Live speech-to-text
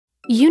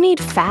You need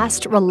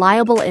fast,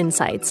 reliable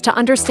insights to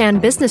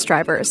understand business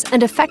drivers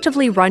and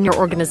effectively run your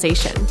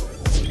organization.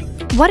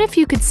 What if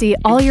you could see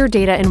all your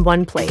data in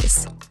one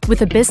place,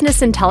 with a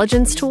business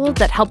intelligence tool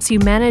that helps you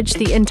manage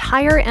the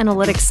entire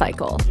analytics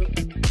cycle,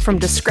 from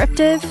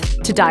descriptive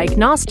to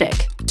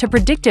diagnostic to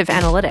predictive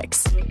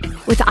analytics?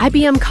 With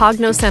IBM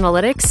Cognos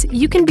Analytics,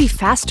 you can be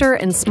faster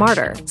and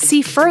smarter,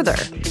 see further,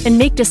 and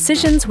make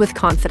decisions with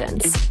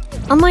confidence.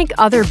 Unlike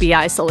other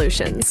BI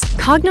solutions,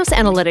 Cognos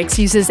Analytics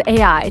uses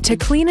AI to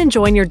clean and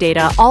join your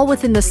data all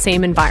within the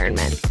same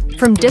environment,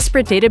 from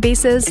disparate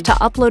databases to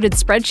uploaded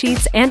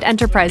spreadsheets and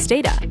enterprise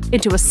data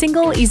into a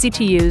single,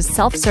 easy-to-use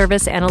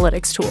self-service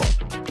analytics tool.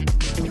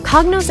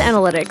 Cognos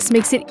Analytics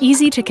makes it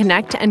easy to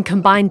connect and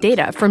combine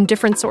data from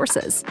different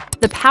sources.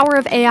 The power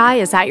of AI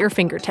is at your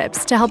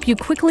fingertips to help you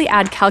quickly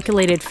add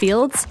calculated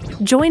fields,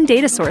 join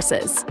data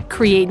sources,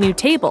 create new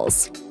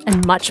tables,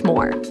 and much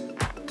more.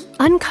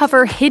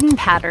 Uncover hidden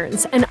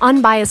patterns and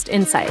unbiased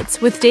insights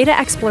with data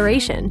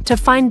exploration to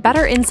find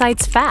better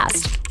insights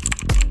fast.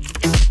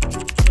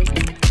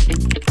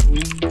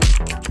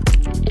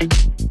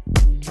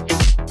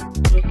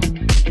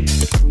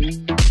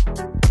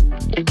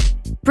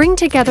 Bring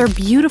together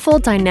beautiful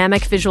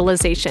dynamic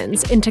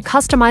visualizations into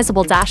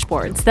customizable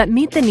dashboards that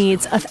meet the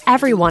needs of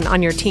everyone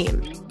on your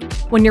team.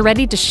 When you're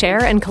ready to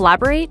share and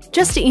collaborate,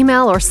 just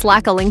email or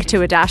Slack a link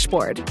to a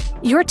dashboard.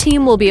 Your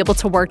team will be able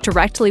to work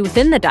directly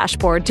within the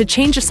dashboard to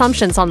change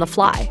assumptions on the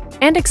fly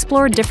and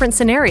explore different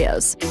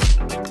scenarios.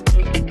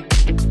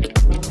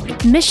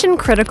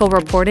 Mission-critical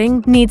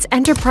reporting needs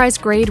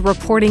enterprise-grade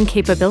reporting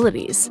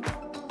capabilities.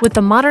 With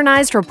the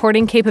modernized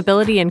reporting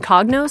capability in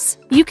Cognos,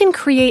 you can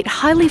create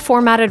highly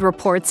formatted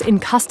reports in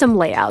custom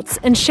layouts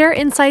and share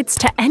insights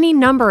to any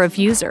number of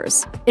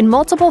users in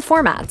multiple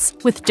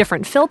formats with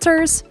different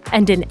filters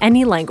and in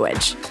any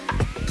language.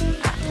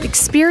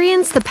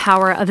 Experience the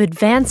power of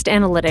advanced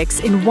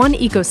analytics in one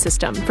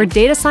ecosystem for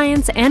data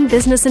science and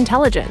business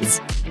intelligence.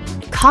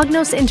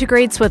 Cognos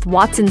integrates with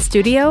Watson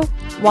Studio,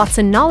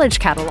 Watson Knowledge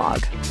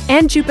Catalog,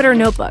 and Jupyter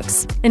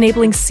Notebooks,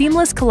 enabling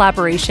seamless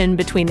collaboration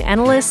between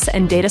analysts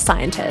and data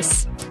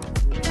scientists.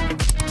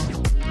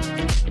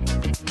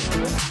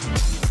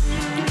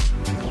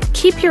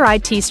 Keep your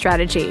IT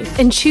strategy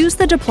and choose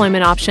the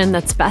deployment option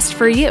that's best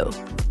for you.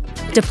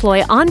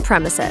 Deploy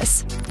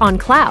on-premises, on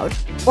cloud,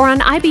 or on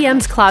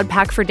IBM's Cloud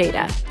Pak for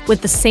Data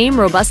with the same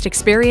robust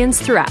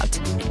experience throughout.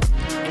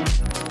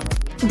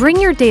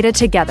 Bring your data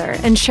together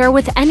and share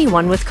with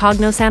anyone with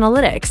Cognos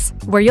Analytics,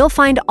 where you'll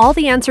find all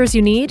the answers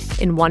you need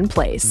in one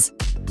place.